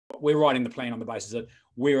we're writing the plan on the basis that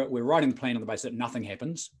we're writing the plan on the basis that nothing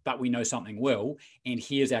happens, but we know something will, and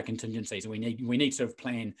here's our contingencies. And we need sort of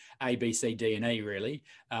plan A, B, C, D, and E really,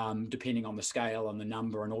 depending on the scale and the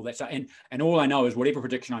number and all that stuff. And all I know is whatever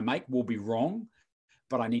prediction I make will be wrong,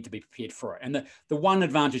 but I need to be prepared for it. And the one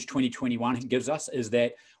advantage 2021 gives us is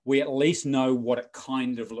that we at least know what it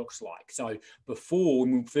kind of looks like. So before,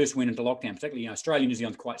 when we first went into lockdown, particularly Australia and New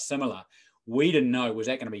Zealand's quite similar, we didn't know, was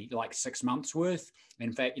that going to be like 6 months worth?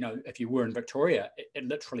 In fact, if you were in Victoria, it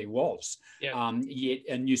literally was. Yeah. Yet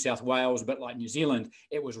in New South Wales, a bit like New Zealand,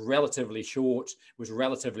 it was relatively short, was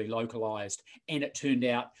relatively localized. And it turned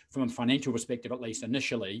out, from a financial perspective, at least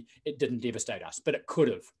initially, it didn't devastate us, but it could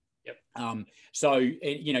have. Yep. So,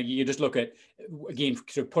 you just look at, again,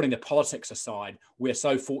 sort of putting the politics aside, we're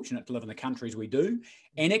so fortunate to live in the countries we do,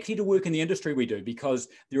 and actually to work in the industry we do, because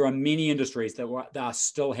there are many industries that are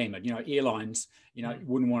still hammered. Airlines,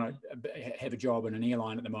 wouldn't want to have a job in an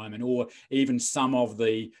airline at the moment, or even some of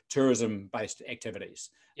the tourism-based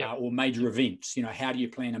activities. Yep. Or major events. How do you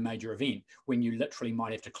plan a major event when you literally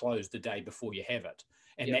might have to close the day before you have it?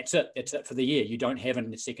 And Yep. that's it. That's it for the year. You don't have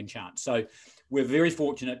a second chance. So we're very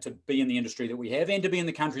fortunate to be in the industry that we have and to be in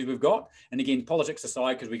the countries we've got. And again, politics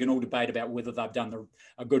aside, because we can all debate about whether they've done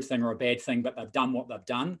a good thing or a bad thing, but they've done what they've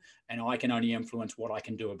done. And I can only influence what I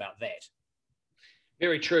can do about that.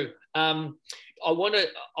 Very true. I'll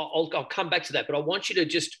come back to that, but I want you to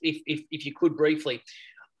just, if you could briefly,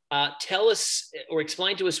 tell us or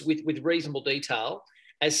explain to us with reasonable detail,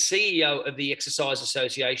 as CEO of the Exercise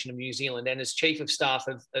Association of New Zealand and as Chief of Staff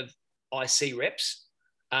of IC Reps,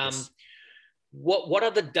 Yes. What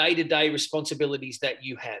are the day-to-day responsibilities that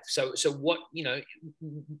you have? So what,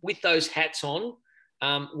 with those hats on,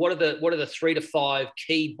 what are the 3 to 5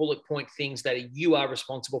 key bullet point things that you are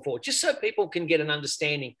responsible for, just so people can get an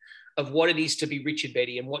understanding of what it is to be Richard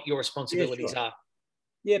Beddie and what your responsibilities are?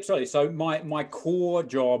 Yeah, absolutely. So my core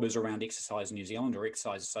job is around Exercise New Zealand, or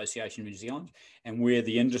Exercise Association of New Zealand, and we're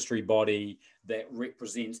the industry body that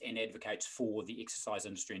represents and advocates for the exercise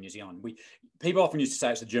industry in New Zealand. People often used to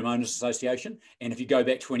say it's the Gym Owners Association, and if you go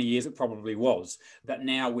back 20 years, it probably was. But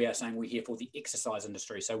now we are saying we're here for the exercise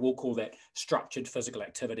industry. So we'll call that structured physical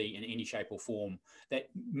activity in any shape or form. That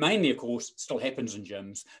mainly, of course, still happens in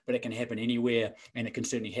gyms, but it can happen anywhere, and it can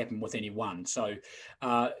certainly happen with anyone. So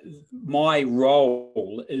my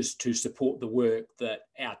role is to support the work that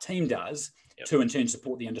our team does, yep, to in turn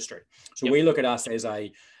support the industry. So yep, we look at us as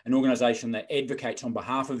an organisation that advocates on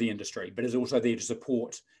behalf of the industry, but is also there to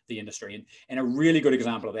support the industry. And a really good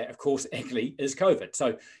example of that, of course, actually is COVID.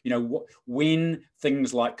 So, when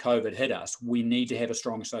things like COVID hit us, we need to have a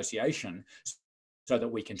strong association so that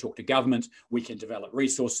we can talk to government, we can develop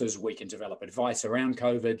resources, we can develop advice around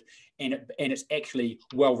COVID, and it's actually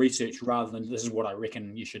well researched, rather than this is what I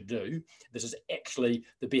reckon you should do. This is actually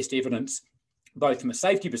the best evidence, both from a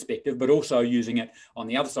safety perspective, but also using it on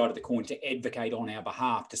the other side of the coin to advocate on our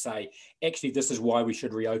behalf, to say, actually, this is why we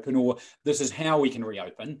should reopen, or this is how we can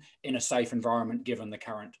reopen in a safe environment given the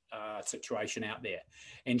current situation out there.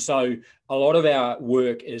 And so a lot of our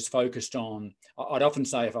work is focused on, I'd often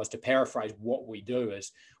say, if I was to paraphrase what we do,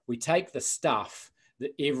 is we take the stuff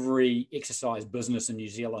that every exercise business in New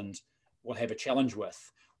Zealand will have a challenge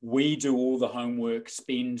with. We do all the homework,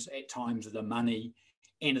 spend at times the money,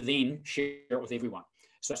 and then share it with everyone.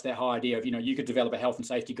 So it's that whole idea of, you could develop a health and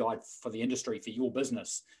safety guide for the industry, for your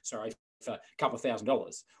business, for a couple of $1,000.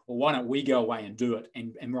 Well, why don't we go away and do it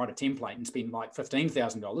and write a template and spend like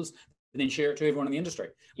 $15,000 and then share it to everyone in the industry,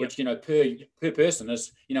 which, per person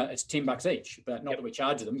is, it's $10 each, but not that we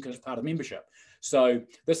charge them because it's part of membership. So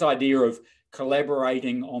this idea of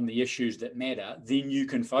collaborating on the issues that matter, then you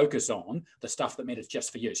can focus on the stuff that matters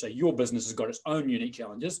just for you. So your business has got its own unique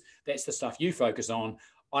challenges. That's the stuff you focus on.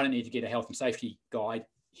 I don't need to get a health and safety guide.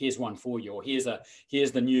 Here's one for you. Or here's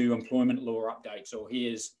the new employment law updates, or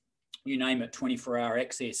here's, you name it, 24-hour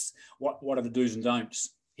access. What are the do's and don'ts?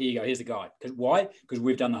 Here you go, here's the guide. Why? Because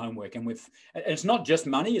we've done the homework, and it's not just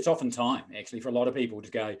money, it's often time, actually, for a lot of people to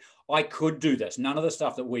go, I could do this. None of the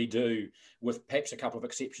stuff that we do, with perhaps a couple of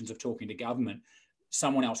exceptions of talking to government,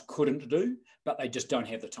 someone else couldn't do, but they just don't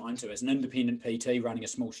have the time to. As an independent PT running a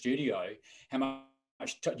small studio, how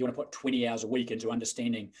much do you want to put 20 hours a week into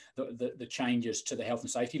understanding the changes to the health and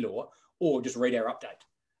safety law, or just read our update?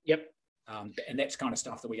 Yep. And that's kind of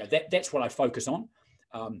stuff that we go, that's what I focus on.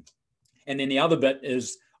 And then the other bit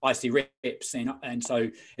is IC Reps. And so,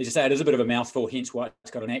 as you say, it is a bit of a mouthful, hence why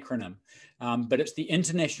it's got an acronym. But it's the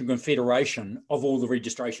International Confederation of all the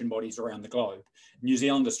registration bodies around the globe. New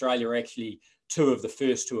Zealand, Australia are actually two of the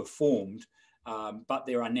first to have formed, but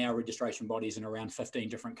there are now registration bodies in around 15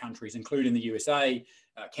 different countries, including the USA,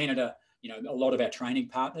 Canada, a lot of our training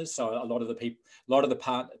partners. So a lot of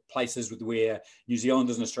the places where New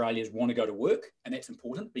Zealanders and Australians want to go to work, and that's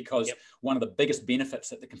important because one of the biggest benefits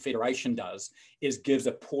that the Confederation does is gives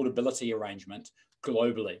a portability arrangement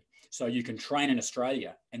globally. So you can train in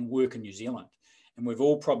Australia and work in New Zealand. And we've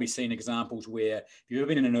all probably seen examples where if you've ever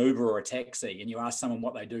been in an Uber or a taxi and you ask someone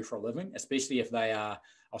what they do for a living, especially if they are,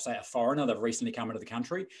 I'll say, a foreigner, they've recently come into the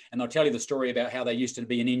country, and they'll tell you the story about how they used to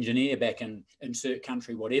be an engineer back in insert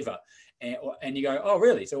country, whatever. And you go, oh,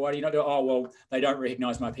 really? So why do you not do it? Oh, well, they don't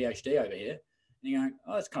recognise my PhD over here. And you go,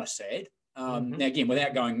 oh, that's kind of sad. Now, again,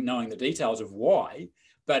 without knowing the details of why,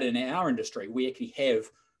 but in our industry, we actually have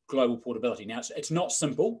global portability. Now, it's not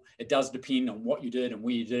simple. It does depend on what you did and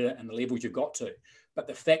where you did it and the levels you've got to. But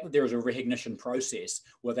the fact that there is a recognition process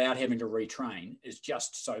without having to retrain is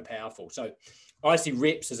just so powerful. So I see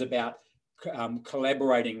REPS as about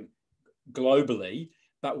collaborating globally,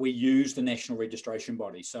 but we use the national registration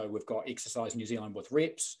body. So we've got Exercise New Zealand with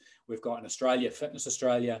REPS. We've got in Australia, Fitness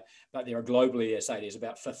Australia, but there are globally, as I say, there's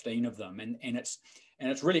about 15 of them. And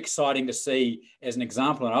it's really exciting to see as an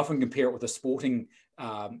example, and I often compare it with a sporting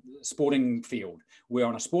field, where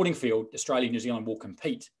on a sporting field, Australia and New Zealand will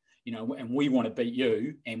compete, and we want to beat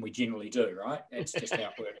you, and we generally do, right? That's just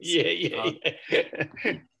how it works. Yeah.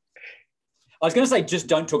 I was going to say, just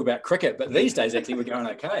don't talk about cricket, but these days, actually, we're going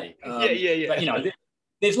okay. But,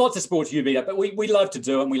 there's lots of sports you beat up, but we love to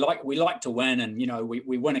do it, and we like to win, and,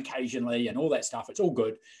 we win occasionally and all that stuff. It's all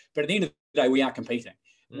good. But at the end of the day, we are competing.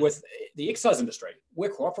 With the exercise industry, we're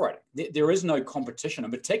cooperating. There is no competition,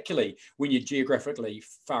 and particularly when you're geographically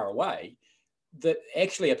far away, that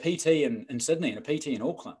actually a PT in Sydney and a PT in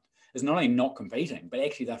Auckland is not only not competing, but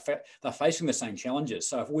actually they're facing the same challenges.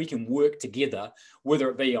 So if we can work together, whether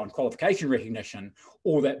it be on qualification recognition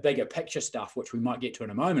or that bigger picture stuff, which we might get to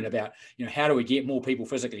in a moment about, how do we get more people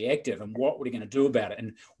physically active and what are we going to do about it?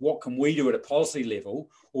 And what can we do at a policy level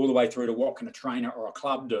all the way through to what can a trainer or a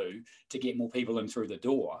club do to get more people in through the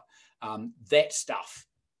door? That stuff,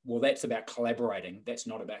 well, that's about collaborating. That's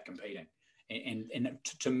not about competing. And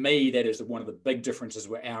to me, that is one of the big differences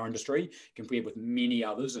with our industry compared with many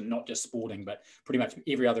others, and not just sporting, but pretty much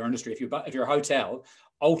every other industry. If you're a hotel,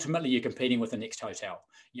 ultimately you're competing with the next hotel.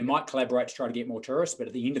 You might collaborate to try to get more tourists, but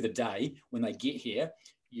at the end of the day, when they get here,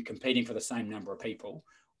 you're competing for the same number of people.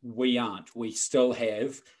 We aren't. We still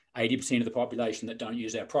have 80% of the population that don't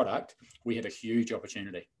use our product. We have a huge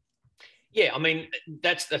opportunity. Yeah, I mean,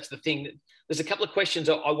 that's the thing. There's a couple of questions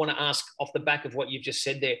I want to ask off the back of what you've just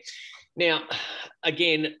said there. Now,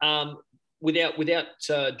 again, without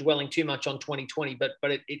dwelling too much on 2020, but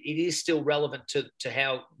it is still relevant to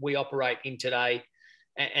how we operate in today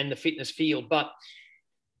and the fitness field. But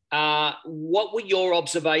what were your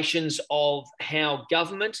observations of how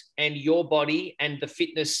government and your body and the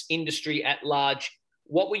fitness industry at large,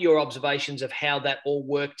 what were your observations of how that all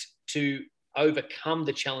worked to overcome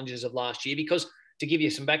the challenges of last year? Because to give you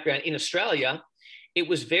some background, in Australia, it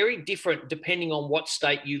was very different depending on what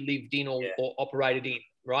state you lived in or operated in,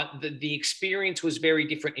 right? The experience was very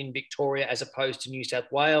different in Victoria as opposed to New South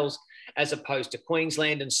Wales, as opposed to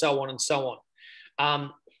Queensland, and so on and so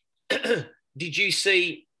on. Did you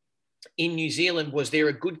see in New Zealand, was there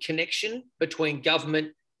a good connection between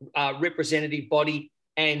government, representative body,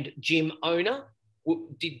 and gym owner?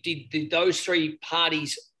 Did those three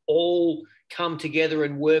parties all come together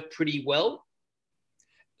and work pretty well?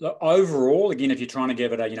 Look, overall, again, if you're trying to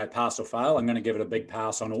give it a pass or fail, I'm going to give it a big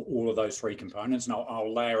pass on all of those three components, and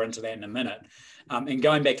I'll layer into that in a minute. And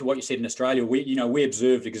going back to what you said in Australia, we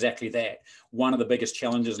observed exactly that. One of the biggest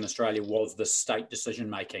challenges in Australia was the state decision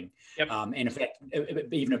making. Yep. And in fact,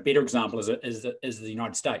 even a better example is the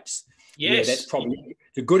United States. Yes, that's probably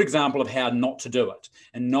a good example of how not to do it.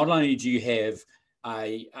 And not only do you have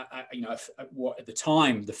at the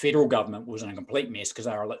time, the federal government was in a complete mess because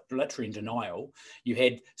they were literally in denial. You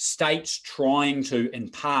had states trying to, in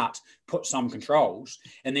part, put some controls,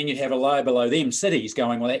 and then you'd have a layer below them, cities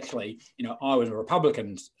going, well, actually, I was a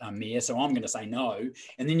Republican mayor, so I'm going to say no.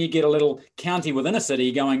 And then you get a little county within a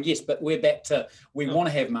city going, yes, but we're back to, we want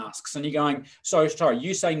to have masks. And you're going, sorry,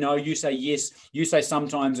 you say no, you say yes, you say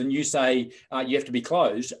sometimes, and you say you have to be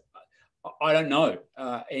closed. I don't know.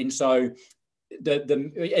 And so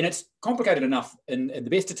and it's complicated enough in the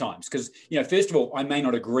best of times because, first of all, I may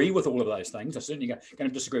not agree with all of those things. I'm certainly going to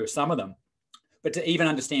disagree with some of them. but to even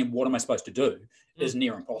understand what am I supposed to do is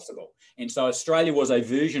near impossible. And so Australia was a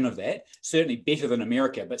version of that, certainly better than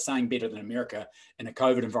America, but saying better than America in a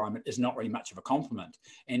COVID environment is not really much of a compliment.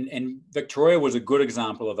 And Victoria was a good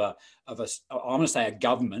example of I'm going to say a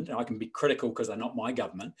government, and I can be critical because they're not my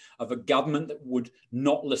government, of a government that would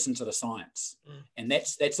not listen to the science. And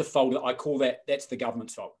that's a fault. I call that's the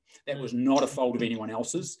government's fault. That was not a fault of anyone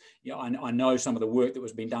else's. You know, I know some of the work that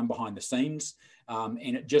was being done behind the scenes, and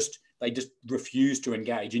they just refused to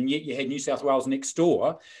engage. And yet you had New South Wales next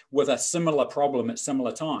door with a similar problem at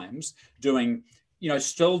similar times doing,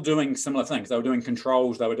 still doing similar things. They were doing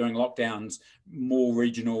controls, they were doing lockdowns, more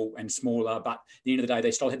regional and smaller, but at the end of the day,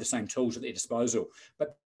 they still had the same tools at their disposal.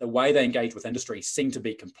 But the way they engaged with industry seemed to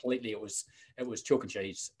be completely, it was chalk and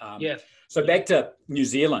cheese. So back to New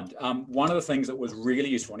Zealand, one of the things that was really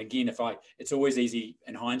useful, and again, it's always easy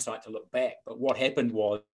in hindsight to look back, but what happened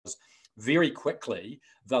was very quickly,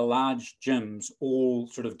 the large gyms all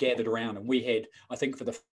sort of gathered around, and we had, I think for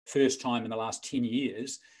the first time in the last 10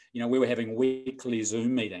 years, we were having weekly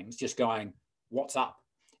Zoom meetings just going, what's up?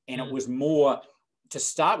 And it was more to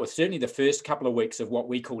start with, certainly the first couple of weeks of what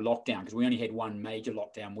we call lockdown, because we only had one major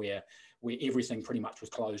lockdown where everything pretty much was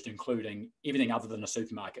closed, including everything other than a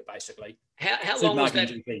supermarket, basically. How long was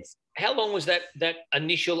that? How long was that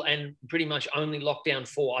initial and pretty much only lockdown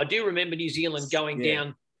for? I do remember New Zealand going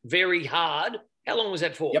down very hard. How long was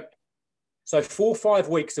that for? Yep. So 4 or 5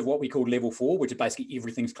 weeks of what we call level 4, which is basically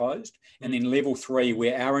everything's closed. And then level 3,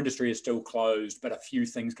 where our industry is still closed, but a few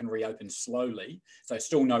things can reopen slowly. So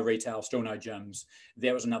still no retail, still no gyms.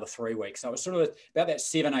 That was another 3 weeks. So it was sort of about that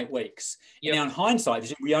 7, 8 weeks. Yep. Now in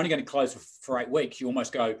hindsight, we're only going to close for 8 weeks. You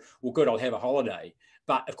almost go, well, good, I'll have a holiday.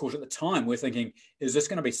 But of course, at the time, we're thinking, is this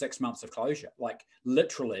going to be 6 months of closure? Like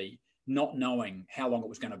literally not knowing how long it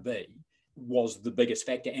was going to be was the biggest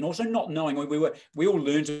factor, and also not knowing. We all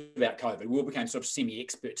learned about COVID. We all became sort of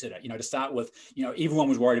semi-experts at it. To start with, everyone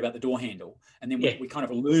was worried about the door handle, and then we kind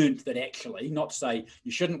of learned that actually, not to say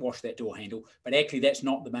you shouldn't wash that door handle, but actually that's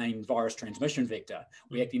not the main virus transmission vector.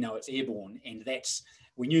 We actually know it's airborne, and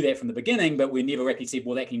we knew that from the beginning, but we never actually said,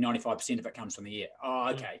 well, actually 95% of it comes from the air. Oh,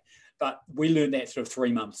 okay, but we learned that sort of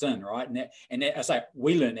 3 months in, right? And I say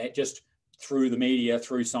we learned that just through the media,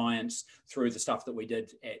 through science, through the stuff that we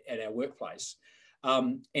did at our workplace.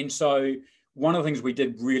 And so one of the things we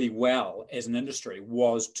did really well as an industry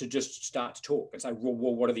was to just start to talk and say,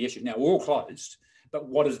 well, what are the issues? Now, we're all closed, but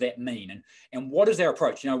what does that mean? And what is our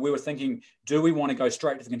approach? We were thinking, do we want to go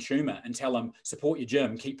straight to the consumer and tell them, support your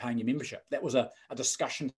gym, keep paying your membership? That was a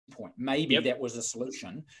discussion point. Maybe that was a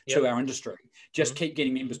solution to our industry. Just keep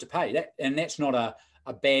getting members to pay. That's not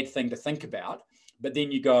a bad thing to think about. But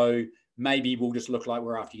then you go, maybe we'll just look like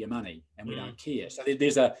we're after your money and we don't care. So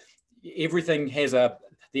everything has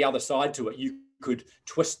the other side to it. You could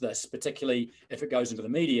twist this, particularly if it goes into the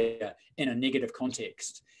media, in a negative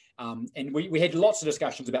context. And we had lots of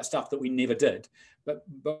discussions about stuff that we never did. But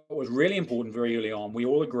what was really important very early on, we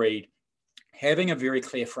all agreed having a very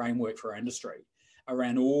clear framework for our industry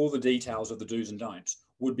around all the details of the do's and don'ts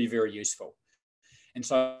would be very useful. And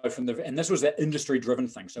so and this was that industry-driven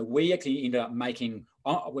thing. So we actually ended up making,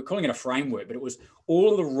 we're calling it a framework, but it was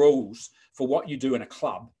all of the rules for what you do in a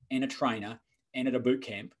club and a trainer and at a boot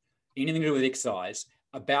camp, anything to do with exercise,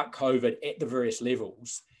 about COVID at the various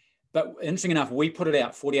levels. But interesting enough, we put it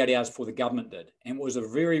out 48 hours before the government did. And it was a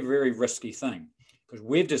very, very risky thing because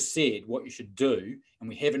we've just said what you should do and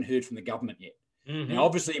we haven't heard from the government yet. Now,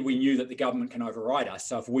 obviously, we knew that the government can override us.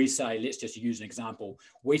 So if we say, let's just use an example,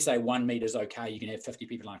 we say 1 metre is okay, you can have 50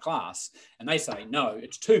 people in a class, and they say, no,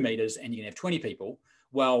 it's 2 metres and you can have 20 people.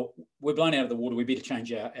 Well, we're blown out of the water. We better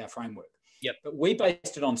change our framework. Yep. But we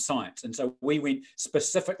based it on science. And so we went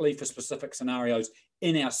specifically for specific scenarios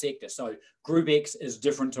in our sector. So Group X is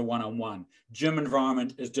different to one-on-one. Gym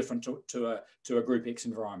environment is different to a Group X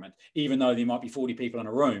environment. Even though there might be 40 people in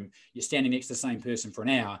a room, you're standing next to the same person for an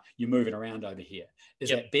hour, you're moving around over here. Is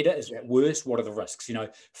that better? Is that worse? What are the risks?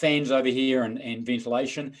 Fans over here and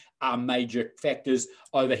ventilation are major factors.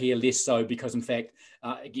 Over here, less so because, in fact,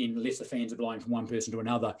 again, unless the fans are blowing from one person to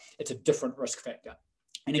another, it's a different risk factor.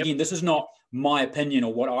 And again, this is not my opinion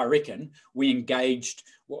or what I reckon. We engaged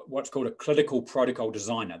what's called a clinical protocol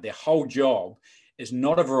designer. Their whole job is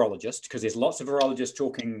not a virologist, because there's lots of virologists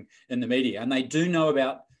talking in the media, and they do know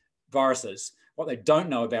about viruses. What they don't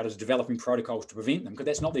know about is developing protocols to prevent them, because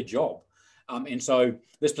that's not their job. And so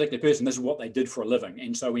this particular person, this is what they did for a living.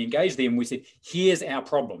 And so we engaged them. We said, here's our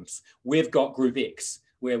problems. We've got Group X.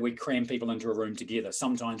 where we cram people into a room together,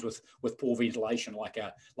 sometimes with poor ventilation, like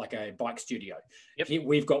a bike studio. Yep. Here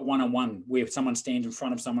we've got one-on-one where someone stands in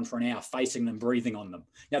front of someone for an hour, facing them, breathing on them.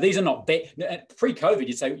 Now, these are not bad. Pre-COVID,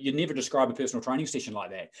 you'd say you'd never describe a personal training session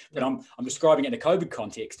like that, but I'm describing it in a COVID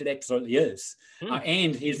context. It absolutely is.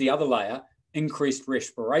 And here's the other layer: increased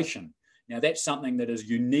respiration. Now, that's something that is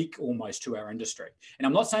unique almost to our industry. And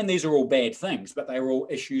I'm not saying these are all bad things, but they are all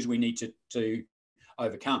issues we need to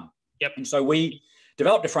overcome. Yep. And so we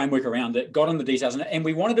developed a framework around it, got on the details, and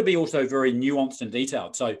we wanted to be also very nuanced and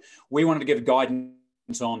detailed. So we wanted to give guidance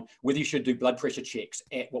on whether you should do blood pressure checks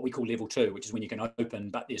at what we call level 2, which is when you can open,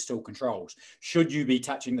 but there's still controls. Should you be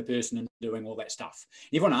touching the person and doing all that stuff?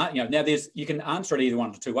 Everyone, now you can answer it either one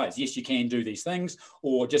of two ways. Yes, you can do these things,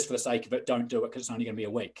 or just for the sake of it, don't do it because it's only going to be a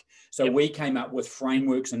week. So we came up with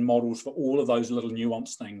frameworks and models for all of those little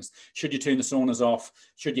nuanced things. Should you turn the saunas off?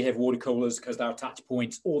 Should you have water coolers because they're touch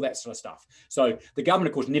points? All that sort of stuff. So the government,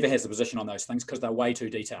 of course, never has a position on those things because they're way too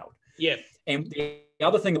detailed. Yeah. And the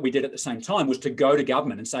other thing that we did at the same time was to go to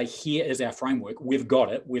government and say, here is our framework. We've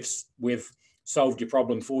got it. We've solved your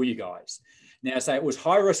problem for you guys. Now, so it was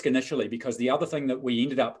high risk initially because the other thing that we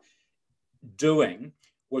ended up doing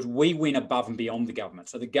was we went above and beyond the government.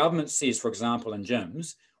 So the government says, for example, in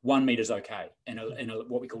gyms, 1 metre is okay in a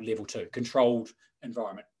what we call level 2, controlled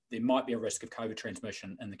environment. There might be a risk of COVID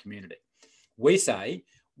transmission in the community. We say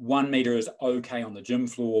 1 metre is okay on the gym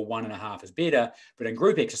floor, 1.5 is better, but in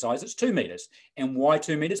group exercise, it's 2 metres. And why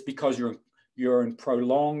 2 metres? Because you're in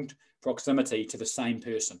prolonged proximity to the same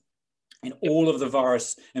person. And all of the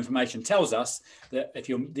virus information tells us that if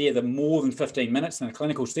you're there the more than 15 minutes in a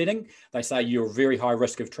clinical setting, they say you're very high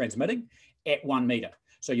risk of transmitting at 1 metre.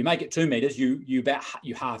 So you make it 2 metres, you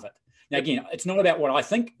halve it. Now, again, it's not about what I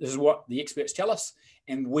think. This is what the experts tell us.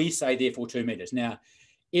 And we say, therefore, 2 metres. Now,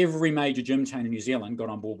 every major gym chain in New Zealand got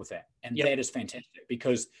on board with that. And that is fantastic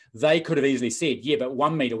because they could have easily said, yeah, but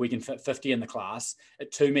 1 metre, we can fit 50 in the class.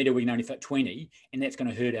 At 2 metre, we can only fit 20. And that's going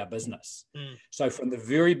to hurt our business. So from the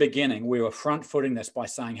very beginning, we were front footing this by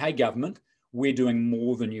saying, hey, government, we're doing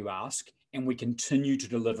more than you ask. And we continue to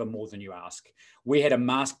deliver more than you ask. We had a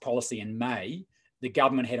mask policy in May. The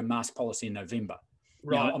government had a mask policy in November.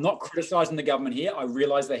 Right. Now, I'm not criticising the government here. I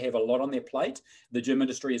realise they have a lot on their plate. The gym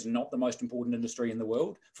industry is not the most important industry in the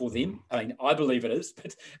world for them. I mean, I believe it is,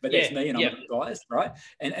 but that's me and I'm biased, right?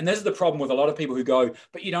 And this is the problem with a lot of people who go,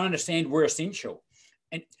 but you don't understand, we're essential.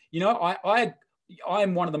 And,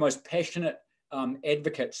 I'm one of the most passionate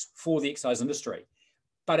advocates for the exercise industry.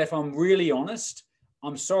 But if I'm really honest,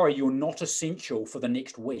 I'm sorry, you're not essential for the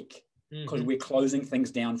next week because we're closing things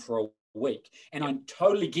down for a week. And I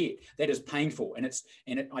totally get that is painful.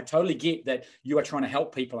 I totally get that you are trying to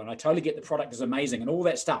help people. And I totally get the product is amazing and all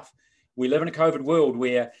that stuff. We live in a COVID world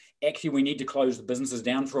where actually we need to close the businesses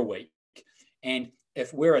down for a week. And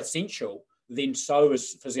if we're essential, then so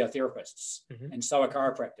is physiotherapists and so are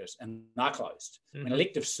chiropractors, and they're closed. I mean,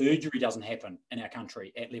 elective surgery doesn't happen in our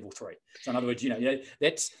country at level 3. So in other words,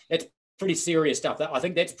 that's pretty serious stuff. I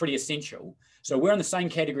think that's pretty essential. So we're in the same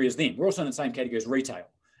category as them. We're also in the same category as retail.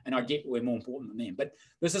 And I get we're more important than them. But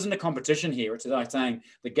this isn't a competition here. It's like saying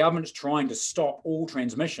the government's trying to stop all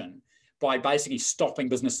transmission by basically stopping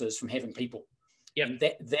businesses from having people. And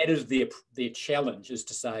that is their challenge, is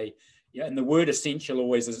to say, and the word essential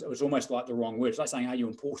always is almost like the wrong word. It's like saying, are you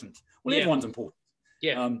important? Well, everyone's important.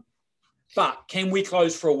 But can we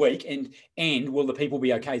close for a week and will the people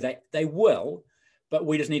be okay? They will, but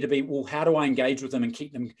we just need to be, well, how do I engage with them and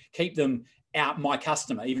keep them out my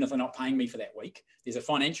customer, even if they're not paying me for that week? There's a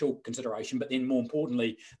financial consideration, but then more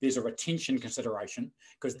importantly, there's a retention consideration,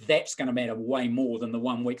 because that's going to matter way more than the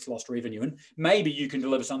 1 week's lost revenue. And maybe you can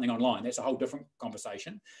deliver something online. That's a whole different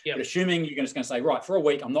conversation. But assuming you're just going to say, right, for a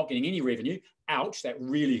week, I'm not getting any revenue. Ouch, that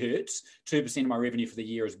really hurts. 2% of my revenue for the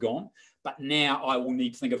year is gone. But now I will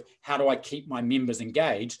need to think of, how do I keep my members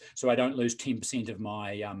engaged so I don't lose 10% of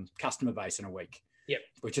my customer base in a week?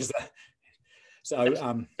 Which is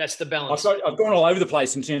that's the balance. I've gone all over the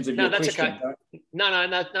place in terms of your question. Okay.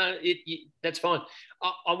 No. That's fine.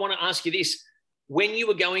 I want to ask you this: when you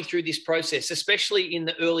were going through this process, especially in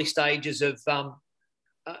the early stages of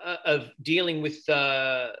dealing with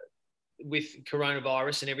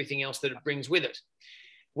coronavirus and everything else that it brings with it,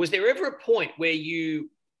 was there ever a point where you,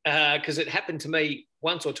 because it happened to me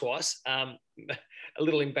once or twice, a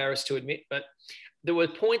little embarrassed to admit, but there were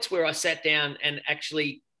points where I sat down and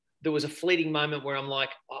actually there was a fleeting moment where I'm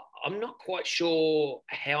like, I'm not quite sure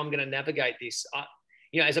how I'm going to navigate this.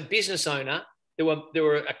 As a business owner, there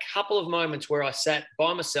were a couple of moments where I sat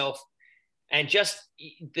by myself and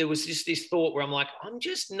there was just this thought where I'm like, I'm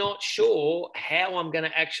just not sure how I'm going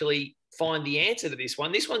to actually find the answer to this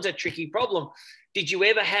one. This one's a tricky problem. Did you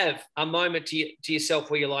ever have a moment to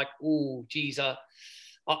yourself where you're like, oh, geez,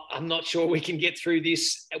 I'm not sure we can get through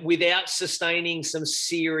this without sustaining some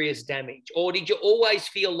serious damage? Or did you always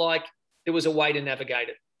feel like there was a way to navigate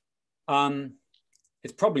it?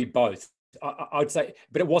 It's probably both. I would say,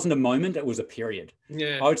 but it wasn't a moment, it was a period.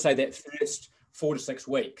 Yeah. I would say that first 4 to 6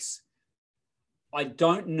 weeks, I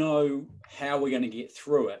don't know how we're going to get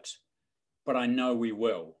through it, but I know we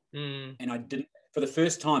will. And I didn't, for the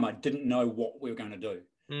first time, I didn't know what we were going to do.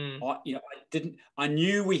 I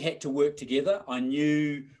knew we had to work together. I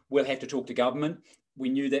knew we'll have to talk to government. We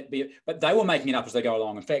knew that, but they were making it up as they go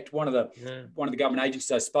along. In fact, one of the government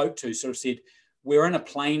agencies I spoke to sort of said, we're in a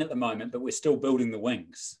plane at the moment, but we're still building the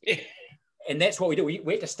wings. And that's what we do. We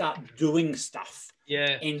had to start doing stuff,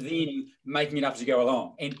 and then making it up as you go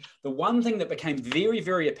along. And the one thing that became very,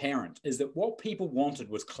 very apparent is that what people wanted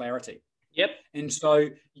was clarity. Yep. And so,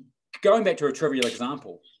 going back to a trivial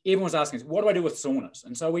example, everyone was asking us, what do I do with saunas?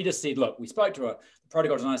 And so we just said, look, we spoke to a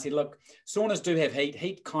protocol designer. I said, look, saunas do have heat.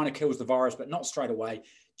 Heat kind of kills the virus, but not straight away.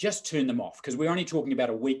 Just turn them off, because we're only talking about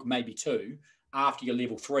a week, maybe 2. After your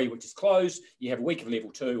level 3, which is closed, you have a week of level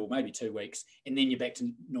 2 or maybe 2 weeks, and then you're back to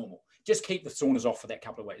normal. Just keep the saunas off for that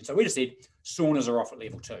couple of weeks. And so we just said, saunas are off at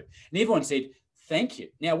level 2. And everyone said, thank you.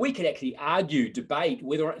 Now, we could actually argue, debate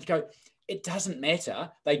whether or not to go, it doesn't matter.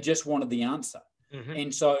 They just wanted the answer.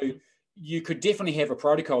 And so you could definitely have a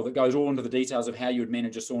protocol that goes all into the details of how you would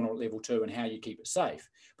manage a sauna at level 2 and how you keep it safe.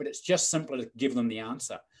 But it's just simpler to give them the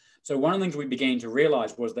answer. So one of the things we began to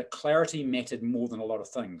realize was that clarity mattered more than a lot of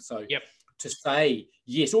things. So to say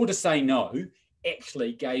yes or to say no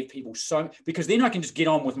actually gave people because then I can just get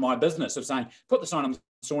on with my business of saying, put the sign on the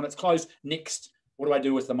sauna, it's closed. Next, what do I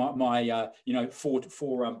do with my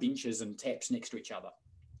four benches and taps next to each other?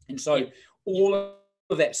 And so all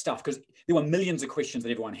of that stuff, because there were millions of questions that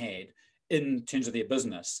everyone had in terms of their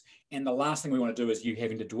business. And the last thing we want to do is you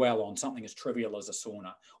having to dwell on something as trivial as a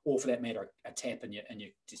sauna, or for that matter, a tap in your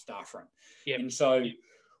staff room. And so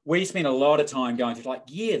we spent a lot of time going through like,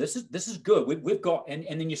 this is good. We've got, and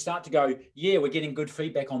then you start to go, we're getting good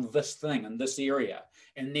feedback on this thing and this area.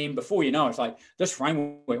 And then before you know, it's like this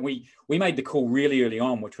framework, we made the call really early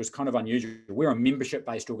on, which was kind of unusual. We're a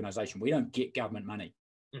membership-based organization. We don't get government money.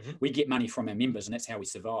 We get money from our members, and that's how we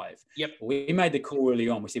survive. We made the call early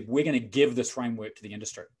on. We said, we're going to give this framework to the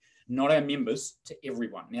industry, not our members, to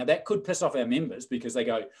everyone. Now, that could piss off our members because they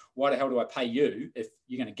go, why the hell do I pay you if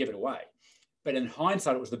you're going to give it away? But in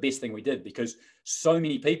hindsight, it was the best thing we did because so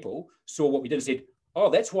many people saw what we did and said, oh,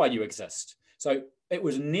 that's why you exist. So it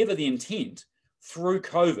was never the intent. Through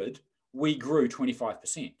COVID, we grew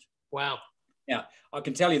 25%. Wow. Now, I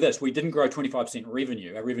can tell you this, we didn't grow 25%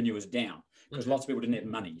 revenue. Our revenue was down because lots of people didn't have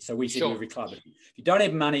money. So we said to every club, if you don't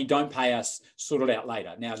have money, don't pay us, sort it out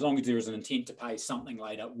later. Now, as long as there is an intent to pay something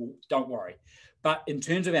later, don't worry. But in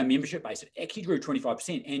terms of our membership base, it actually grew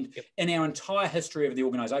 25%. And in our entire history of the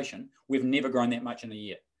organization, we've never grown that much in a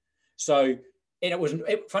year. So, and it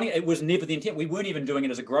was never the intent. We weren't even doing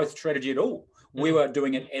it as a growth strategy at all. We were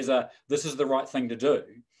doing it as this is the right thing to do.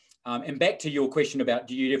 And back to your question about,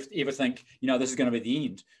 do you ever think, this is going to be the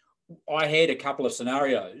end? I had a couple of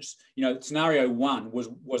scenarios. Scenario 1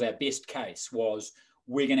 was our best case, was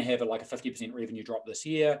we're going to have like a 50% revenue drop this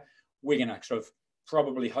year. We're going to sort of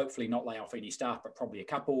probably, hopefully not lay off any staff, but probably a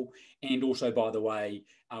couple. And also, by the way,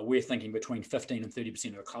 we're thinking between 15 and 30%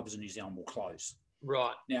 of the clubs in New Zealand will close.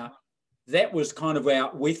 Right. Now, that was kind of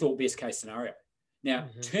we thought, best case scenario. Now,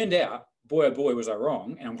 turned out, boy, oh boy, was I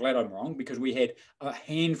wrong. And I'm glad I'm wrong, because we had a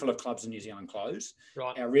handful of clubs in New Zealand close.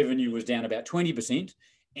 Right. Our revenue was down about 20%.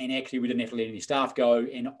 And actually, we didn't have to let any staff go.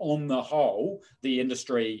 And on the whole, the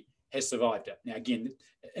industry has survived it. Now, again,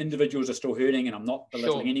 individuals are still hurting, and I'm not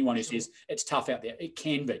belittling anyone who says it's tough out there. It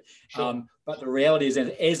can be. But the reality is,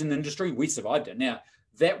 as an industry, we survived it. Now,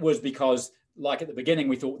 that was because, like at the beginning,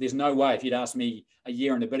 we thought there's no way, if you'd asked me a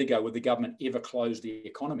year and a bit ago, would the government ever close the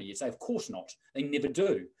economy? You'd say, of course not. They never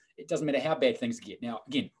do. It doesn't matter how bad things get. Now,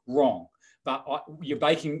 again, wrong. But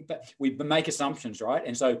we make assumptions, right?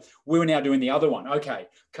 And so we were now doing the other one. Okay,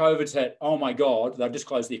 COVID's hit. Oh my God, they've just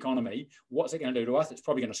closed the economy. What's it going to do to us? It's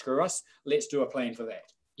probably going to screw us. Let's do a plan for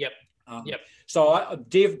that. So I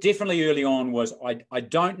definitely early on was, I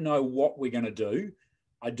don't know what we're going to do.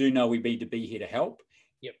 I do know we need to be here to help.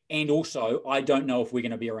 And also, I don't know if we're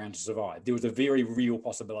going to be around to survive. There was a very real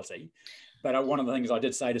possibility. But one of the things I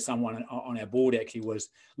did say to someone on our board actually was,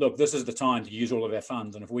 look, this is the time to use all of our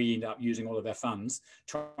funds. And if we end up using all of our funds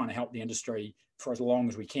trying to help the industry for as long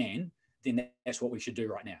as we can, then that's what we should do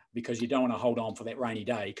right now, because you don't want to hold on for that rainy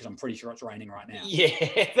day, because I'm pretty sure it's raining right now. Yeah,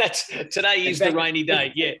 today is the rainy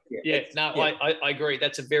day. Yeah. No, yeah. I agree.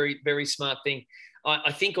 That's a very, very smart thing.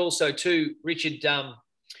 I think also too, Richard,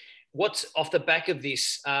 what's off the back of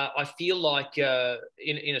this, I feel like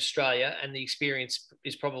in Australia, and the experience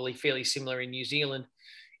is probably fairly similar in New Zealand,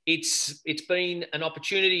 it's been an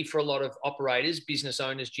opportunity for a lot of operators, business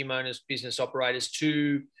owners, gym owners, business operators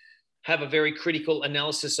to have a very critical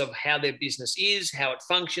analysis of how their business is, how it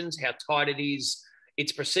functions, how tight it is,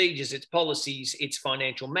 its procedures, its policies, its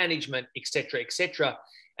financial management, et cetera.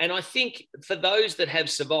 And I think for those that have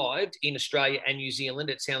survived in Australia and New Zealand,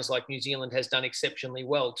 it sounds like New Zealand has done exceptionally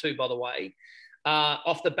well too, by the way.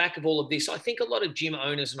 Off the back of all of this, I think a lot of gym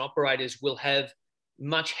owners and operators will have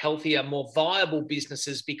much healthier, more viable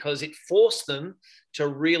businesses, because it forced them to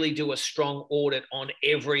really do a strong audit on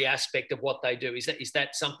every aspect of what they do. Is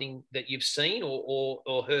that something that you've seen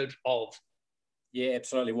or heard of? Yeah,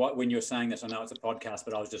 absolutely. When you're saying this, I know it's a podcast,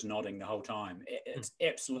 but I was just nodding the whole time. It's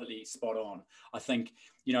absolutely spot on. I think,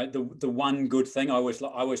 the one good thing, I always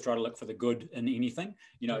try to look for the good in anything.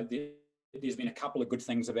 There's been a couple of good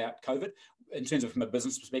things about COVID in terms of, from a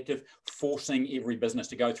business perspective, forcing every business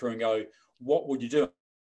to go through and go, what would you do?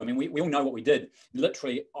 I mean, we all know what we did.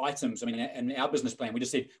 Literally items. I mean, in our business plan, we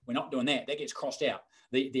just said, we're not doing that. That gets crossed out.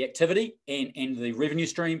 The activity and the revenue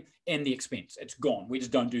stream and the expense, it's gone. We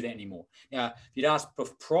just don't do that anymore. Now, if you'd asked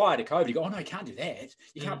prior to COVID, you go, oh no, you can't do that.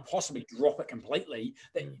 You can't possibly drop it completely.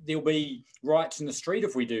 There'll be riots in the street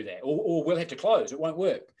if we do that, or we'll have to close. It won't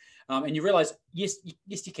work. And you realize, yes,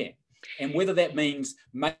 you can. And whether that means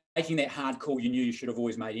making that hard call you knew you should have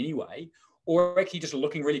always made anyway, or actually just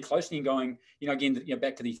looking really closely and going, again,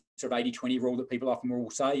 back to the sort of 80-20 rule that people often will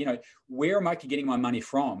say, where am I getting my money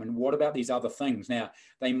from? And what about these other things? Now,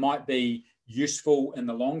 they might be useful in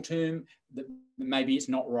the long term, that maybe it's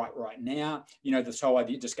not right now. This whole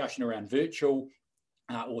idea, discussion around virtual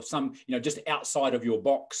or some, just outside of your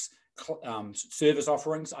box service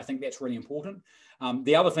offerings. I think that's really important.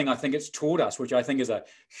 The other thing I think it's taught us, which I think is a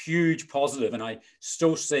huge positive, and I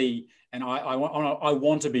still see, and I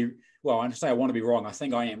want to be, well, I say I want to be wrong. I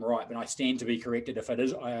think I am right, but I stand to be corrected if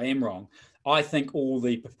I am wrong. I think all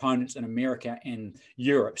the proponents in America and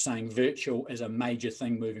Europe saying virtual is a major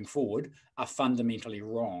thing moving forward are fundamentally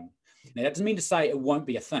wrong. Now, that doesn't mean to say it won't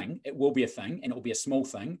be a thing. It will be a thing, and it will be a small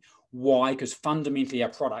thing. Why? Because fundamentally our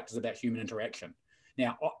product is about human interaction.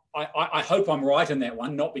 Now, I hope I'm right in that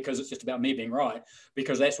one, not because it's just about me being right,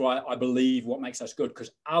 because that's why I believe what makes us good,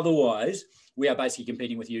 because otherwise we are basically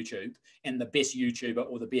competing with YouTube and the best YouTuber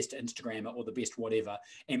or the best Instagrammer or the best whatever.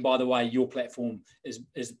 And by the way, your platform is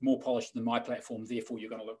more polished than my platform, therefore you're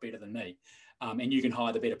going to look better than me, and you can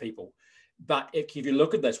hire the better people. But if you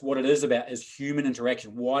look at this, what it is about is human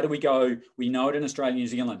interaction. Why do we go? We know it in Australia, New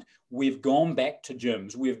Zealand. We've gone back to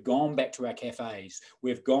gyms. We've gone back to our cafes.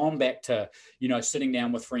 We've gone back to, sitting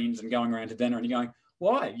down with friends and going around to dinner. And you're going,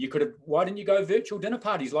 why? Why didn't you go virtual dinner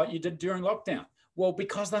parties like you did during lockdown? Well,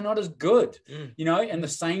 because they're not as good, and the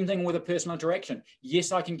same thing with a personal interaction.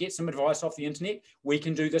 Yes, I can get some advice off the internet. We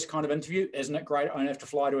can do this kind of interview. Isn't it great? I don't have to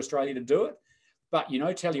fly to Australia to do it. But,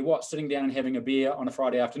 tell you what, sitting down and having a beer on a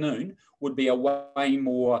Friday afternoon would be a way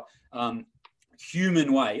more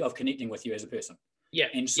human way of connecting with you as a person. Yeah.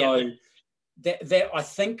 And so that I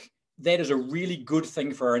think that is a really good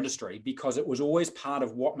thing for our industry, because it was always part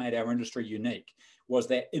of what made our industry unique, was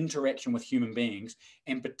that interaction with human beings,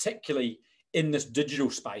 and particularly in this digital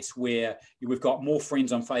space where we've got more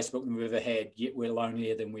friends on Facebook than we've ever had, yet we're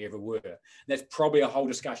lonelier than we ever were. That's probably a whole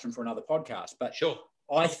discussion for another podcast. But sure.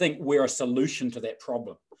 I think we're a solution to that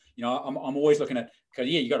problem. I'm always looking at,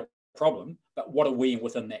 because you got a problem, but what are we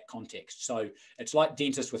within that context? So it's like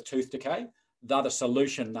dentists with tooth decay. They're the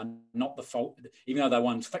solution, they're not the fault, even though they're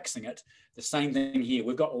ones fixing it. The same thing here.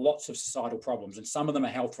 We've got lots of societal problems, and some of them are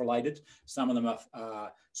health related, some of them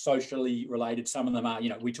are socially related, some of them are,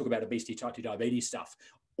 we talk about obesity, type 2 diabetes stuff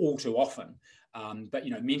all too often. But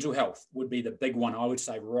mental health would be the big one, I would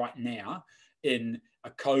say, right now. In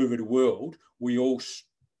a COVID world, we all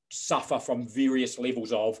suffer from various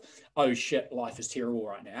levels of, oh shit, life is terrible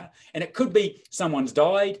right now. And it could be someone's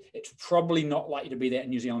died. It's probably not likely to be that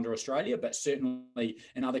in New Zealand or Australia, but certainly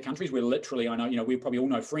in other countries where literally, I know, we probably all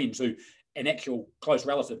know friends who an actual close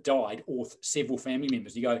relative died, or several family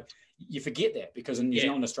members. You go, you forget that, because in New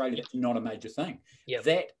Zealand and Australia, that's not a major thing.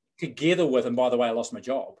 That together with, and by the way, I lost my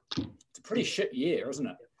job. It's a pretty shit year, isn't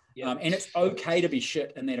it? And it's okay to be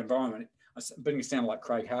shit in that environment. I'm beginning to sound like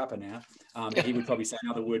Craig Harper now. He would probably say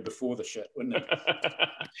another word before the shit, wouldn't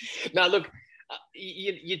he? No, look,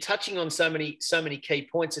 you're touching on so many key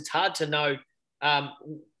points. It's hard to know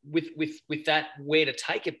with that, where to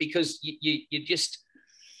take it, because you just,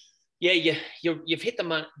 you've hit the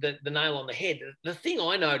nail on the head. The thing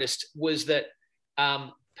I noticed was that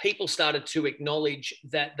people started to acknowledge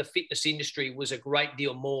that the fitness industry was a great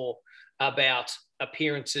deal more about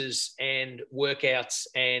appearances and workouts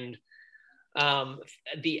and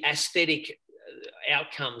the aesthetic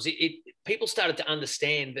outcomes. People started to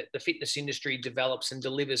understand that the fitness industry develops and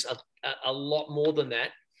delivers a lot more than that.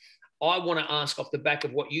 I want to ask, off the back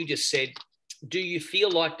of what you just said, do you feel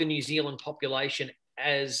like the New Zealand population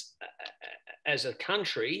as a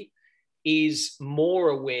country is more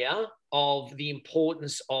aware of the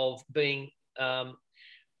importance of being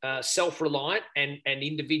self-reliant and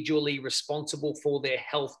individually responsible for their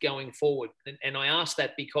health going forward? And I ask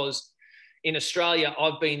that because in Australia,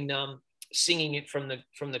 I've been singing it from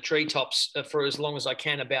the treetops for as long as I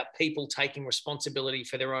can about people taking responsibility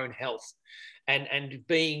for their own health and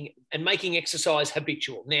making exercise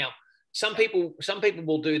habitual. Now, some people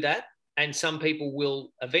will do that, and some people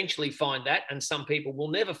will eventually find that, and some people will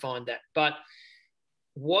never find that. But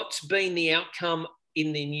what's been the outcome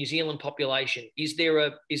in the New Zealand population? Is there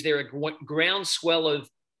a groundswell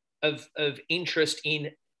of interest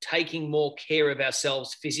in taking more care of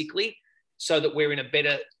ourselves physically, so that we're in a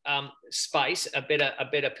better space, a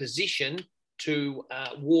better position to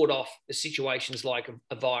ward off the situations like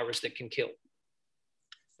a virus that can kill?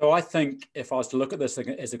 So I think if I was to look at this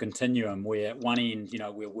as a continuum, where at one end,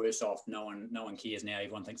 we're worse off, no one cares now,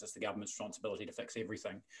 everyone thinks it's the government's responsibility to fix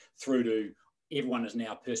everything, through to everyone is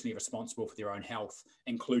now personally responsible for their own health,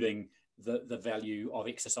 including the value of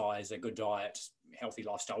exercise, a good diet, healthy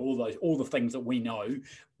lifestyle, all the things that we know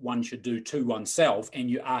one should do to oneself, and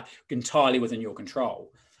you are entirely within your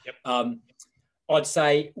control. Yep. I'd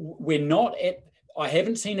say we're not at. I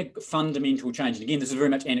haven't seen a fundamental change. And again, this is very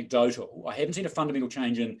much anecdotal. I haven't seen a fundamental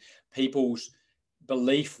change in people's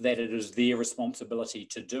belief that it is their responsibility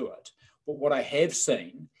to do it. But what I have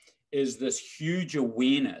seen is this huge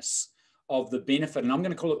awareness of the benefit, and I'm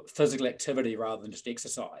going to call it physical activity rather than just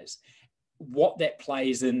exercise, what that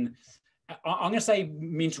plays in, I'm going to say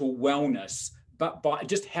mental wellness, but by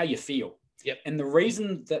just how you feel. Yep. And the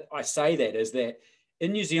reason that I say that is that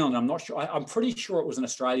in New Zealand, I'm not sure, I'm pretty sure it was in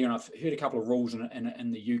Australia, and I've heard a couple of rules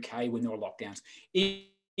in the UK when there were lockdowns.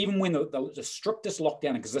 Even when the strictest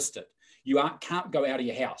lockdown existed, you can't go out of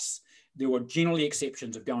your house. There were generally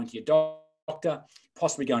exceptions of going to your doctor,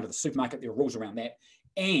 possibly going to the supermarket. There were rules around that.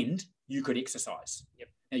 And you could exercise. Yep.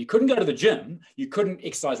 Now, you couldn't go to the gym. You couldn't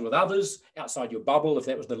exercise with others outside your bubble, if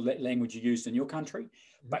that was the language you used in your country.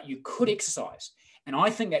 But you could exercise. And I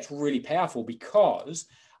think that's really powerful, because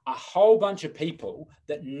a whole bunch of people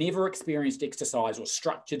that never experienced exercise or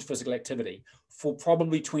structured physical activity for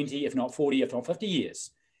probably 20, if not 40, if not 50 years,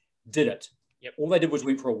 did it. Yep. All they did was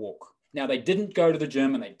went for a walk. Now, they didn't go to the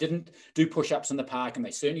gym, and they didn't do push-ups in the park, and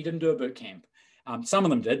they certainly didn't do a boot camp. Some of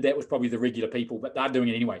them did. That was probably the regular people, but they're doing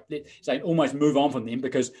it anyway. So almost move on from them,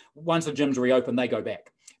 because once the gyms reopen, they go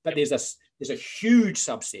back. But Yep. there's a huge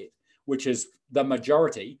subset, which is the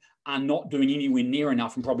majority, are not doing anywhere near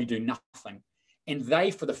enough and probably do nothing. And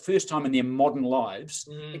they, for the first time in their modern lives,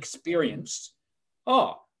 experienced,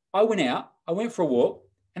 I went for a walk,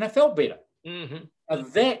 and I felt better. Mm-hmm.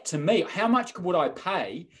 That, to me, how much would I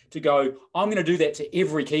pay to go, I'm going to do that to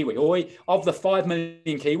every Kiwi? Of the 5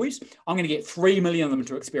 million Kiwis, I'm going to get 3 million of them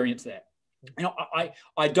to experience that. And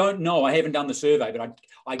I don't know, I haven't done the survey, but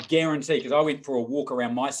I guarantee, because I went for a walk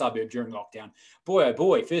around my suburb during lockdown, boy, oh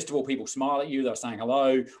boy, first of all, people smile at you, they're saying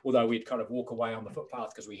hello, although we'd kind of walk away on the footpath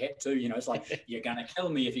because we had to, it's like, you're going to kill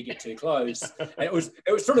me if you get too close. And it was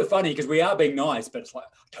sort of funny, because we are being nice, but it's like,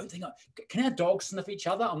 I don't think, can our dogs sniff each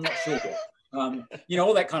other? I'm not sure.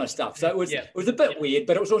 All that kind of stuff. So it was a bit weird,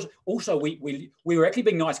 but it was also we were actually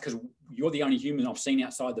being nice, because you're the only human I've seen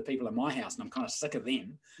outside the people in my house, and I'm kind of sick of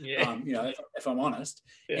them. Yeah. If I'm honest.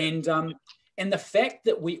 Yeah. And the fact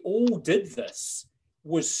that we all did this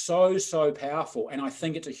was so powerful, and I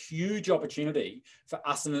think it's a huge opportunity for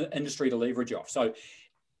us in the industry to leverage off. So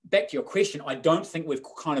back to your question, I don't think we've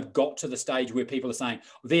kind of got to the stage where people are saying,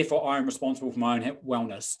 therefore I am responsible for my own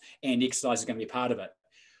wellness, and exercise is going to be a part of it.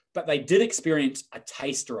 But they did experience a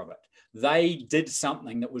taster of it. They did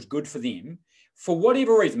something that was good for them for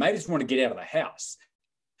whatever reason. Maybe they just want to get out of the house,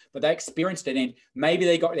 but they experienced it, and maybe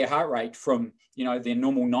they got their heart rate from their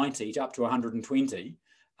normal 90 to up to 120.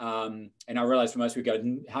 And I realize for most people,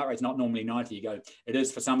 heart rate's not normally 90. You go, it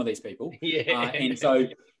is for some of these people. Yeah. And so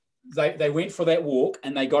they went for that walk,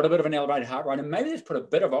 and they got a bit of an elevated heart rate, and maybe they just put a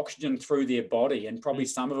bit of oxygen through their body, and probably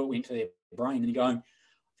some of it went to their brain, and you're going, I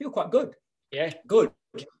feel quite good. Yeah. Good.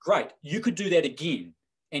 Great. You could do that again.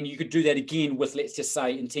 And you could do that again with, let's just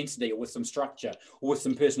say, intensity, or with some structure, or with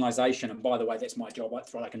some personalization. And by the way, that's my job.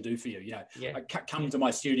 That's what I can do for you. You know, Yeah. Come to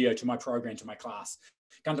my studio, to my program, to my class,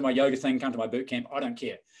 come to my yoga thing, come to my boot camp. I don't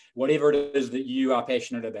care. Whatever it is that you are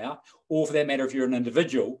passionate about, or for that matter, if you're an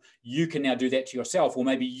individual, you can now do that to yourself. Or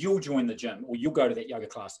maybe you'll join the gym, or you'll go to that yoga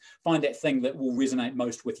class, find that thing that will resonate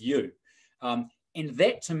most with you. And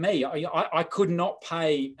that, to me, I could not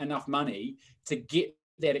pay enough money to get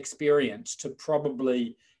that experience to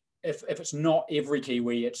probably, if it's not every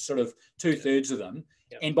Kiwi, it's sort of 2/3 of them.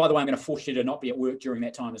 Yep. And by the way, I'm going to force you to not be at work during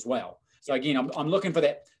that time as well. So again, I'm looking for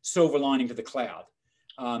that silver lining to the cloud.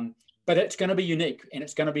 But it's going to be unique, and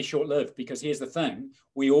it's going to be short-lived, because here's the thing: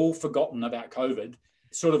 we all forgotten about COVID,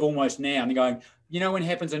 sort of almost now, and they're going, you know, when it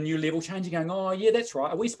happens a new level change, you're going, oh yeah, that's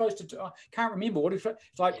right. Are we supposed to? I can't remember what it's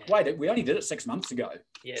like. Yeah. Wait, we only did it 6 months ago.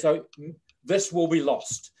 Yeah. So this will be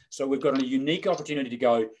lost. So we've got a unique opportunity to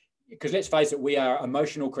go, because let's face it, we are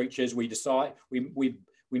emotional creatures. We decide, we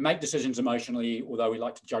make decisions emotionally, although we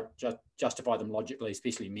like to justify them logically,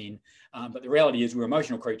 especially men. But the reality is we're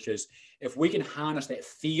emotional creatures. If we can harness that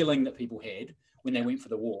feeling that people had when they went for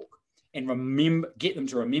the walk, and get them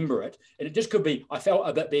to remember it, and it just could be, I felt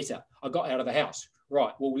a bit better, I got out of the house.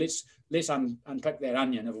 Right, well, let's unpick that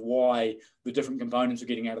onion of why the different components of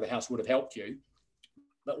getting out of the house would have helped you.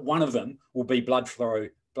 But one of them will be blood flow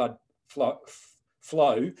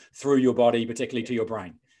through your body, particularly to your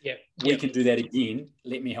brain. Yeah, we can do that again.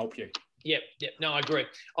 Let me help you. Yeah. No, I agree.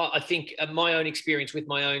 I think my own experience with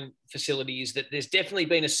my own facility is that there's definitely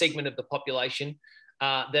been a segment of the population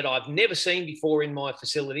that I've never seen before in my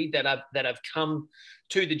facility that have come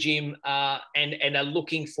to the gym and are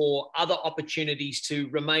looking for other opportunities to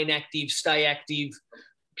remain active, stay active,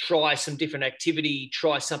 try some different activity,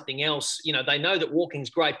 try something else. You know, they know that walking's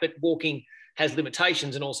great, but walking has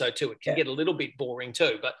limitations, and also too, it can get a little bit boring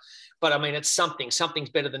too. But I mean, it's something's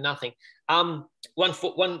better than nothing. One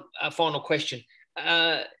final question: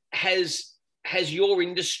 has your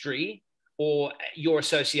industry or your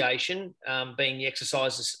association, being the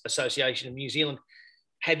Exercise Association of New Zealand,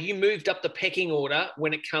 have you moved up the pecking order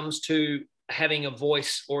when it comes to having a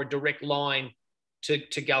voice or a direct line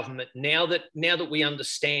to government? Now that we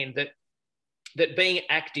understand that being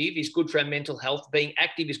active is good for our mental health, being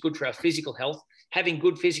active is good for our physical health, having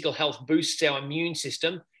good physical health boosts our immune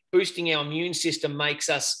system, boosting our immune system makes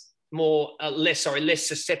us less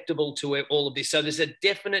susceptible to all of this. So there's a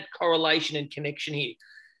definite correlation and connection here.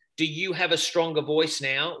 Do you have a stronger voice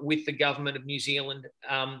now with the government of New Zealand,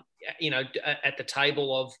 at the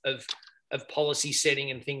table of policy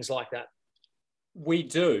setting and things like that? We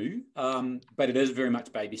do, but it is very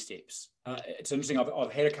much baby steps. It's interesting.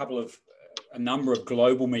 I've had a number of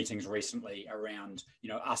global meetings recently around,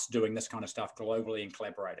 us doing this kind of stuff globally and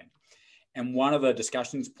collaborating. And one of the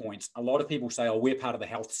discussions points, a lot of people say, oh, we're part of the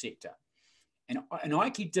health sector. And I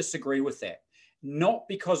actually disagree with that. Not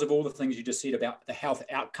because of all the things you just said about the health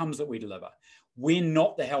outcomes that we deliver. We're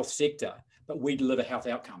not the health sector, but we deliver health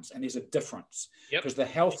outcomes. And there's a difference. Because the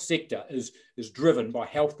health sector is driven by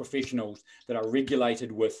health professionals that are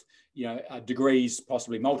regulated with, degrees,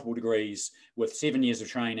 possibly multiple degrees, with 7 years of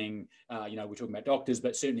training. We're talking about doctors,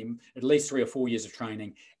 but certainly at least 3 or 4 years of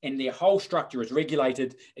training. And their whole structure is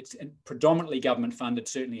regulated. It's predominantly government funded,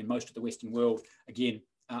 certainly in most of the Western world. Again,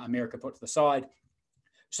 America put to the side.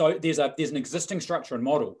 So there's an existing structure and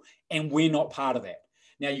model, and we're not part of that.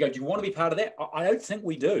 Now you go, do you want to be part of that? I don't think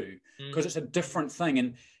we do, because it's a different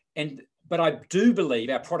thing. But I do believe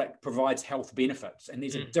our product provides health benefits, and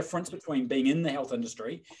there's a difference between being in the health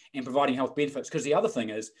industry and providing health benefits. Because the other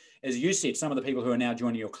thing is, as you said, some of the people who are now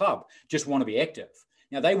joining your club just want to be active.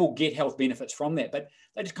 Now they will get health benefits from that, but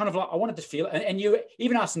they just kind of like, I wanted to feel it. And you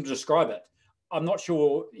even ask them to describe it. I'm not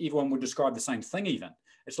sure everyone would describe the same thing even.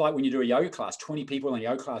 It's like when you do a yoga class, 20 people in a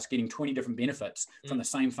yoga class getting 20 different benefits from the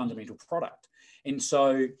same fundamental product. And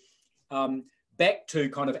so back to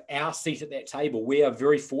kind of our seat at that table, we are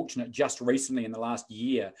very fortunate just recently in the last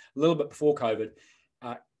year, a little bit before COVID,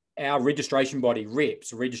 our registration body,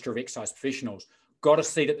 REPS, Register of Exercise Professionals, got a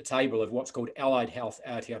seat at the table of what's called Allied Health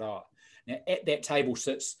Aotearoa. Now, at that table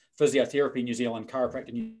sits Physiotherapy New Zealand,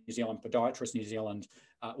 Chiropractor New Zealand, Podiatrist New Zealand,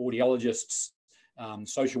 audiologists,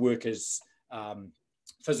 social workers,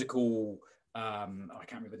 physical, I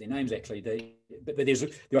can't remember their names actually, but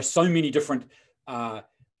there are so many different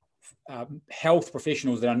health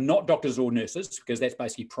professionals that are not doctors or nurses, because that's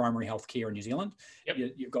basically primary health care in New Zealand. Yep.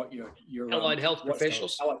 You've got your allied health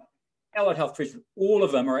professionals. Allied health professionals. All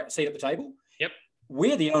of them are at a seat at the table. Yep.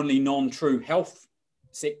 We're the only non-true health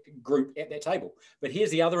group at that table. But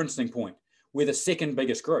here's the other interesting point. We're the second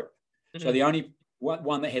biggest group. So the only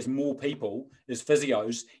one that has more people is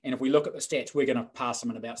physios. And if we look at the stats, we're going to pass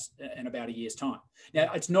them in about a year's time.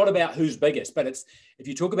 Now, it's not about who's biggest, but it's, if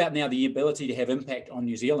you talk about now the ability to have impact on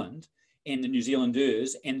New Zealand and the New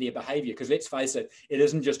Zealanders and their behavior, because let's face it, it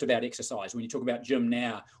isn't just about exercise. When you talk about gym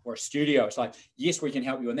now or a studio, it's like, yes, we can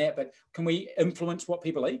help you in that, but can we influence what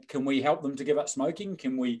people eat? Can we help them to give up smoking?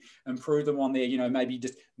 Can we improve them on their, maybe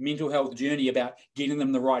just mental health journey about getting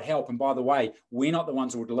them the right help? And by the way, we're not the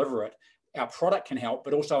ones who will deliver it. Our product can help,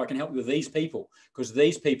 but also I can help you with these people, because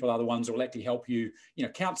these people are the ones that will actually help you,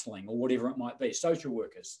 counseling or whatever it might be, social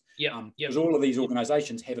workers. Because all of these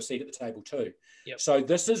organizations have a seat at the table too. So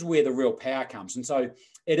this is where the real power comes. And so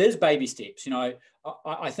it is baby steps.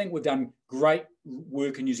 I think we've done great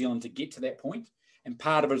work in New Zealand to get to that point. And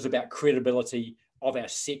part of it is about credibility of our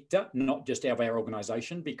sector, not just of our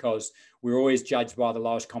organization, because we're always judged by the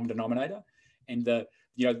lowest common denominator. And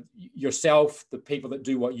yourself, the people that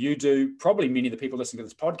do what you do, probably many of the people listening to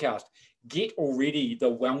this podcast, get already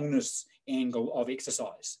the wellness angle of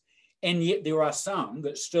exercise. And yet there are some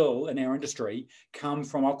that still in our industry come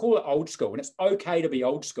from, I'll call it old school. And it's okay to be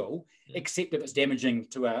old school, except if it's damaging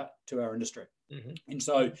to our industry. Mm-hmm. And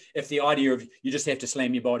so if the idea of you just have to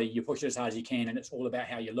slam your body, you push it as hard as you can, and it's all about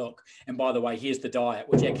how you look. And by the way, here's the diet,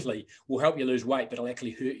 which actually will help you lose weight, but it'll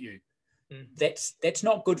actually hurt you. That's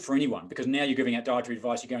not good for anyone, because now you're giving out dietary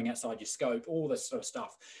advice, you're going outside your scope, all this sort of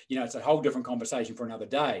stuff. It's a whole different conversation for another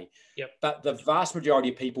day. But the vast majority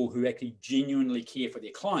of people who actually genuinely care for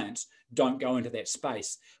their clients don't go into that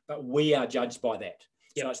space. But we are judged by that.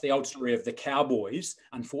 So it's the old story of the cowboys,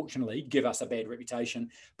 unfortunately, give us a bad reputation.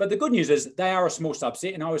 But the good news is they are a small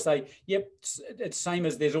subset. And I would say, it's same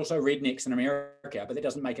as there's also rednecks in America, but that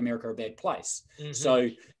doesn't make America a bad place. Mm-hmm. So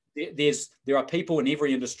there are people in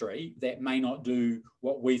every industry that may not do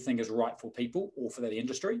what we think is right for people or for that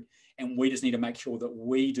industry. And we just need to make sure that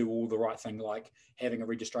we do all the right thing, like having a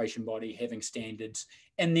registration body, having standards,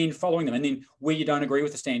 and then following them. And then where you don't agree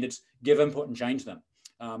with the standards, give input and change them.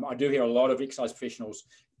 I do hear a lot of exercise professionals,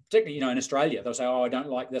 particularly, in Australia, they'll say, I don't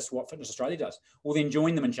like this, what Fitness Australia does. Well, then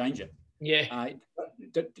join them and change it.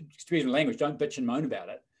 Excuse my language, don't bitch and moan about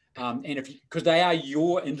it. And because they are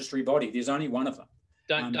your industry body, there's only one of them.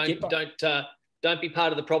 Don't be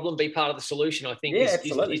part of the problem, be part of the solution, I think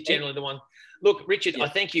is generally the one. Look, Richard, I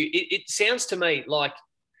thank you. It sounds to me like,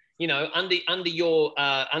 under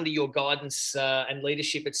your guidance and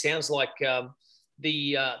leadership, it sounds like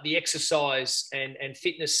the exercise and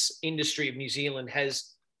fitness industry of New Zealand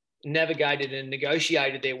has navigated and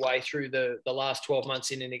negotiated their way through the last 12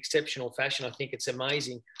 months in an exceptional fashion. I think it's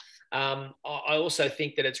amazing. I also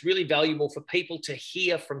think that it's really valuable for people to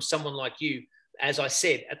hear from someone like you. As I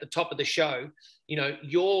said at the top of the show,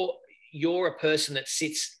 you're a person that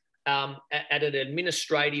sits at an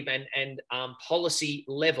administrative and policy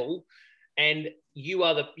level, and you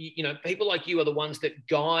are people like you are the ones that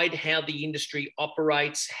guide how the industry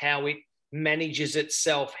operates, how it manages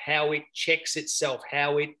itself, how it checks itself,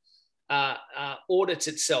 how it audits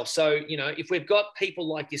itself. So, if we've got people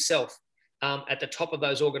like yourself at the top of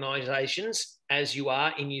those organisations, as you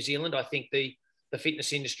are in New Zealand, I think the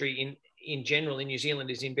fitness industry in general in New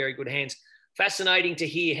Zealand is in very good hands. Fascinating to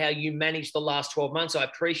hear how you managed the last 12 months. I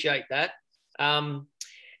appreciate that.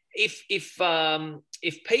 If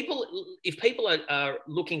people are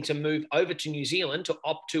looking to move over to New Zealand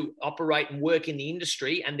to operate and work in the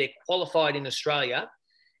industry, and they're qualified in Australia,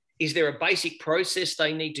 is there a basic process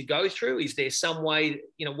they need to go through? Is there some way,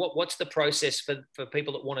 what's the process for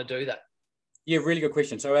people that want to do that? Yeah, really good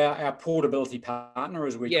question. So our portability partner,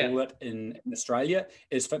 as we call it in Australia,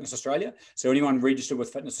 is Fitness Australia. So anyone registered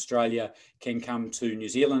with Fitness Australia can come to New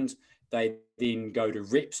Zealand. They then go to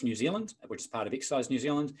Reps New Zealand, which is part of Exercise New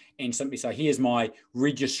Zealand, and simply say, here's my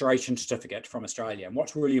registration certificate from Australia. And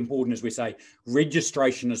what's really important is we say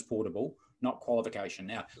registration is portable, not qualification.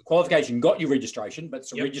 Now, qualification got you registration, but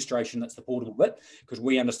it's a registration that's the portable bit, because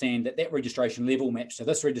we understand that registration level maps to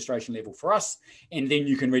this registration level for us, and then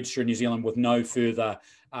you can register in New Zealand with no further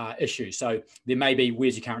issues. So there may be,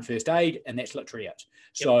 where's your current first aid? And that's literally it.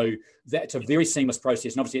 So that's a very seamless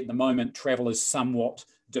process. And obviously at the moment, travel is somewhat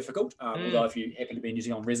difficult, although if you happen to be a New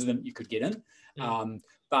Zealand resident, you could get in.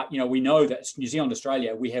 But, we know that New Zealand,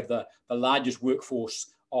 Australia, we have the largest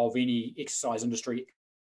workforce of any exercise industry,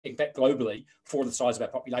 in fact, globally, for the size of our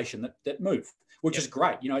population that move, which is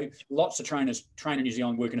great. Lots of trainers train in New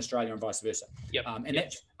Zealand, work in Australia, and vice versa. And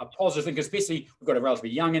that's a positive thing, because especially we've got a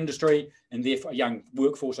relatively young industry, and therefore a young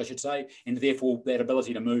workforce, I should say, and therefore that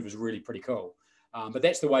ability to move is really pretty cool. But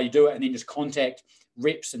that's the way you do it. And then just contact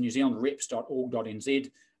reps in New Zealand, reps.org.nz.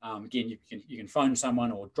 Again, you can phone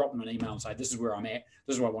someone or drop them an email and say, this is where I'm at,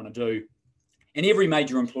 this is what I want to do. And every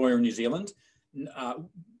major employer in New Zealand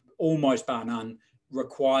almost bar none,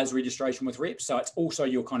 requires registration with reps. So it's also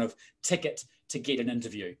your kind of ticket to get an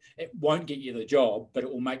interview. It won't get you the job, but it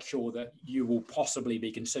will make sure that you will possibly be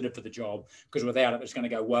considered for the job, because without it, it's going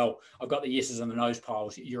to go, well, I've got the yeses and the no's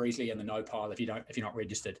piles. You're easily in the no pile if you're not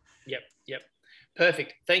registered. Yep.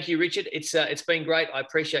 Perfect. Thank you, Richard. It's been great. I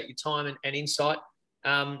appreciate your time and insight.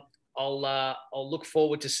 I'll look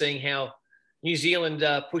forward to seeing how New Zealand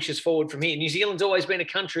pushes forward from here. New Zealand's always been a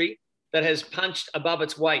country that has punched above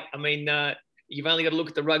its weight. I mean, you've only got to look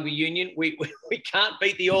at the rugby union. We can't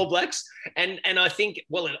beat the All Blacks. And I think,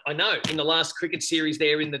 well, I know in the last cricket series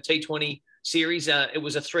there in the T20 series, it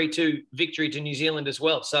was a 3-2 victory to New Zealand as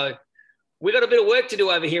well. So we've got a bit of work to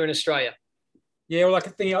do over here in Australia. Yeah, well,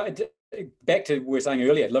 back to what we were saying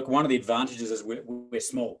earlier, look, one of the advantages is we're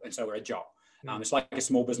small, and so we're agile. It's like a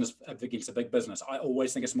small business against a big business. I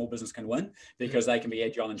always think a small business can win because they can be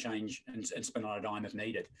agile and change and spin on a dime if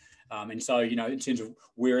needed. And so, in terms of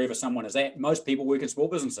wherever someone is at, most people work in small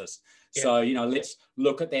businesses. Yeah. So, let's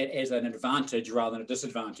look at that as an advantage rather than a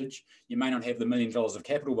disadvantage. You may not have the $1 million of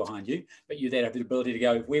capital behind you, but you have the ability to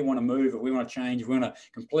go, if we want to move, if we want to change, if we want to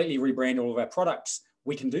completely rebrand all of our products,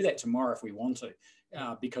 we can do that tomorrow if we want to.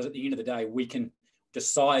 Because at the end of the day, we can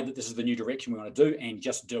decide that this is the new direction we want to do and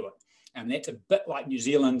just do it. And that's a bit like New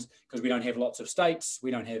Zealand, because we don't have lots of states.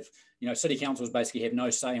 We don't have, city councils basically have no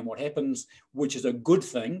say in what happens, which is a good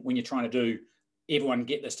thing when you're trying to do everyone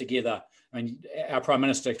get this together. I mean, our Prime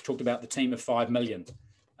Minister talked about the team of 5 million.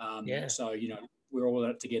 So, we're all in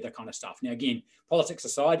it together kind of stuff. Now, again, politics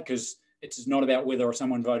aside, because it's not about whether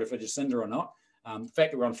someone voted for Jacinda or not. The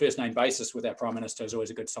fact that we're on first name basis with our Prime Minister is always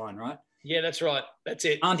a good sign, right? Yeah, that's right. That's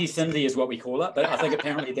it. Auntie Cindy is what we call it. But I think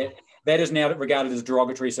apparently that is now regarded as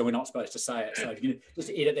derogatory, so we're not supposed to say it. So if you can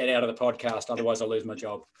just edit that out of the podcast, otherwise I'll lose my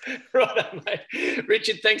job. Right, mate.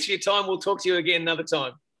 Richard, thanks for your time. We'll talk to you again another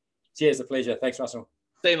time. Cheers, a pleasure. Thanks, Russell.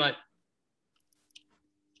 See you, mate.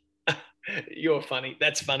 You're funny.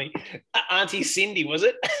 That's funny. Auntie Cindy, was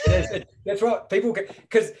it? That's right. People,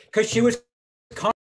 because she was